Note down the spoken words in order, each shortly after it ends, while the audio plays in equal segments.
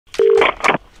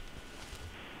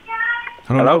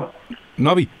Hello?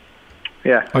 Nobby.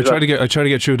 Yeah. I tried to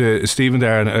get through to Stephen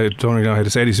there, and I don't really know how to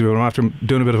say this, but I'm after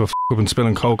doing a bit of a up and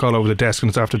spilling coke all over the desk, and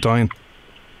it's after dying.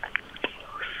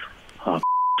 Oh.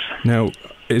 Now,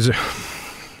 is it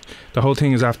the whole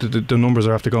thing is after the numbers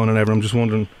are after going and ever? I'm just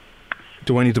wondering,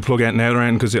 do I need to plug anything out or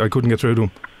anything, because I couldn't get through to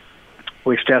him?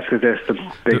 Which desk is this? The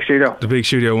big studio? The big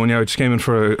studio one. Yeah, I just came in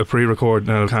for a pre-record,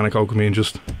 and a can of coke with me, and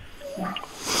just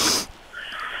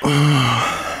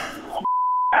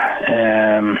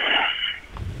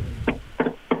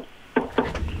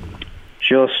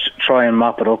just try and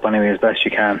mop it up anyway as best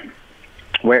you can.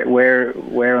 Where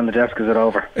on the desk is it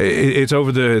over? It's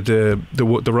over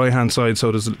the right hand side.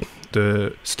 So there's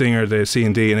the stinger, the C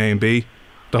and D, and A and B.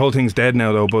 The whole thing's dead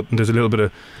now though, but there's a little bit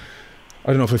of, I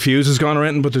don't know if a fuse has gone or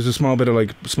anything, but there's a small bit of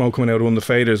like smoke coming out of one of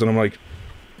the faders, and I'm like,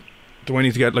 do I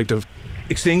need to get like the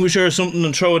extinguisher or something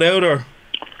and throw it out, or?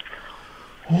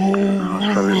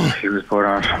 That's probably the fuse put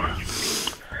on.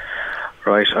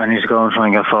 Right, I need to go and try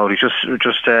and get Foley. Just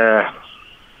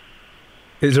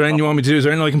Is there anything you want me to do? Is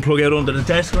there anything I can plug out under the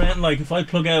desk or anything? Like if I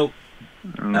plug out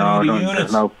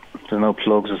there's no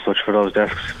plugs as such for those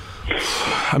desks.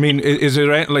 I mean, is it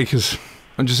right? Like,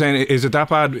 I'm just saying, is it that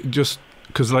bad? Just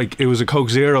because like it was a Coke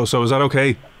Zero, so is that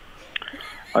okay?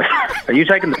 Are you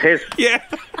taking the piss? Yeah.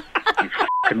 You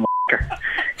fucking w***er.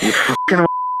 You fucking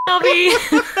Nobby.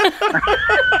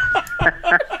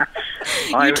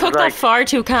 You took that far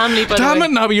too calmly, by the way. Damn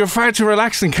it, Nobby, you're far too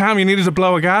relaxed and calm. You needed to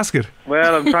blow a gasket.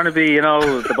 Well, I'm trying to be,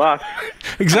 the boss.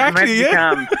 Exactly,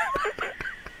 yeah.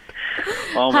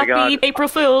 Oh my God. Happy April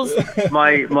Fools.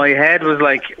 My head was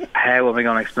like, how am I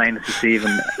going to explain this to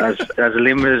Stephen as a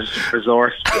limited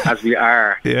resource as we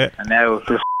are? Yeah. And now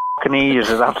the fucking idiot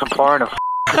is after pouring a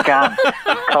can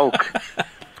of Coke.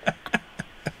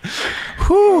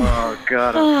 Whew. Oh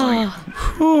God, I'm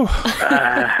funny.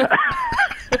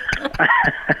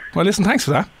 Well, listen, thanks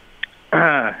for that.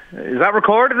 Is that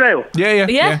recorded now?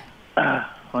 Yeah.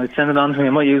 I'll send it on to me. I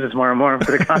might use it tomorrow morning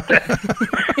for the content.